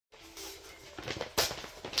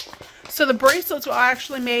So the bracelets were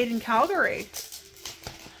actually made in Calgary.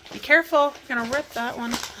 Be careful, you're gonna rip that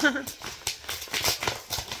one.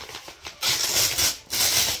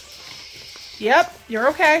 Yep, you're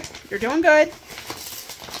okay. You're doing good.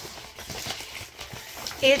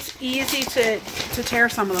 It's easy to tear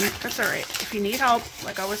some of them. That's alright. If you need help,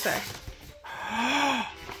 like I always say.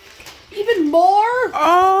 Even more?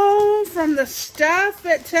 Oh, from the stuff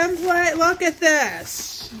at Tremploy. Look at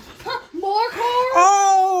this. More cards?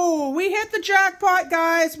 Oh, we hit the jackpot,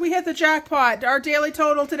 guys. We hit the jackpot. Our daily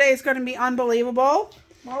total today is going to be unbelievable.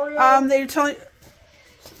 Mario. They're telling.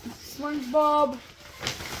 SpongeBob.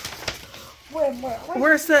 Wait.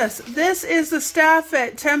 Where's this? This is the staff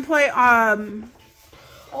at Tremploy.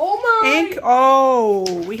 Oh my. Inc. Oh,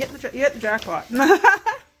 we hit the jackpot.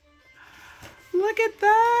 Look at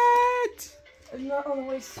that. It's not on the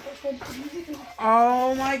way.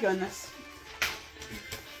 Oh my goodness.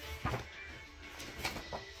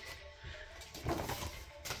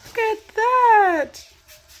 Look at that.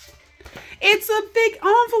 It's a big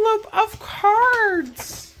envelope of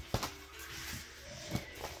cards.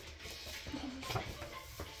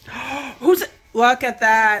 Who's it? Look at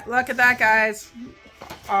that. Look at that, guys.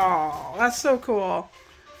 Oh, that's so cool.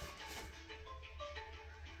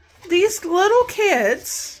 These little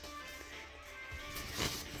kids.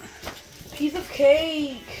 Piece of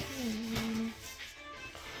cake.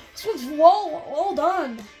 This one's well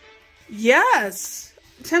done. Yes.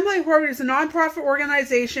 Tremploy Forward is a nonprofit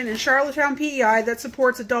organization in Charlottetown, PEI that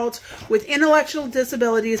supports adults with intellectual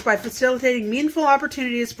disabilities by facilitating meaningful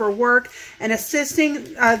opportunities for work and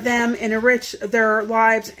assisting them enrich their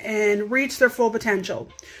lives and reach their full potential.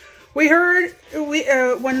 We heard,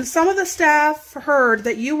 when some of the staff heard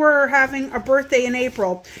that you were having a birthday in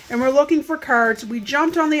April and were looking for cards, we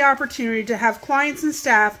jumped on the opportunity to have clients and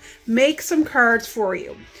staff make some cards for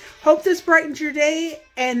you. Hope this brightens your day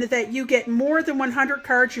and that you get more than 100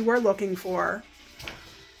 cards you are looking for.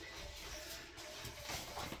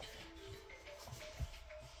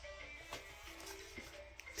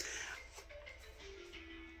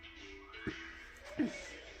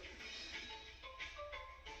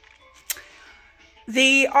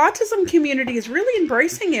 The autism community is really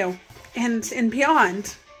embracing you and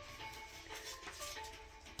beyond.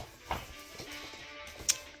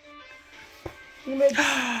 You made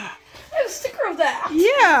a sticker of that.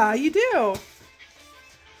 Yeah, you do.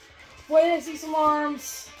 Wait, I see some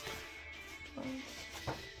arms.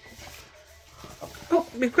 Oh,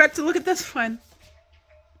 we've got to look at this one.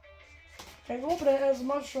 I open it, it has a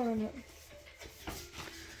mushroom in it.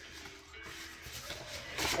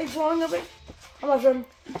 It's wrong of it. A mushroom.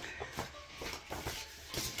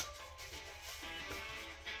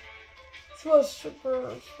 This was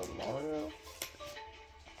stickers from Mario.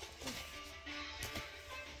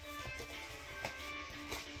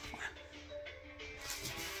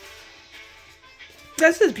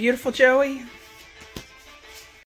 This is beautiful, Joey.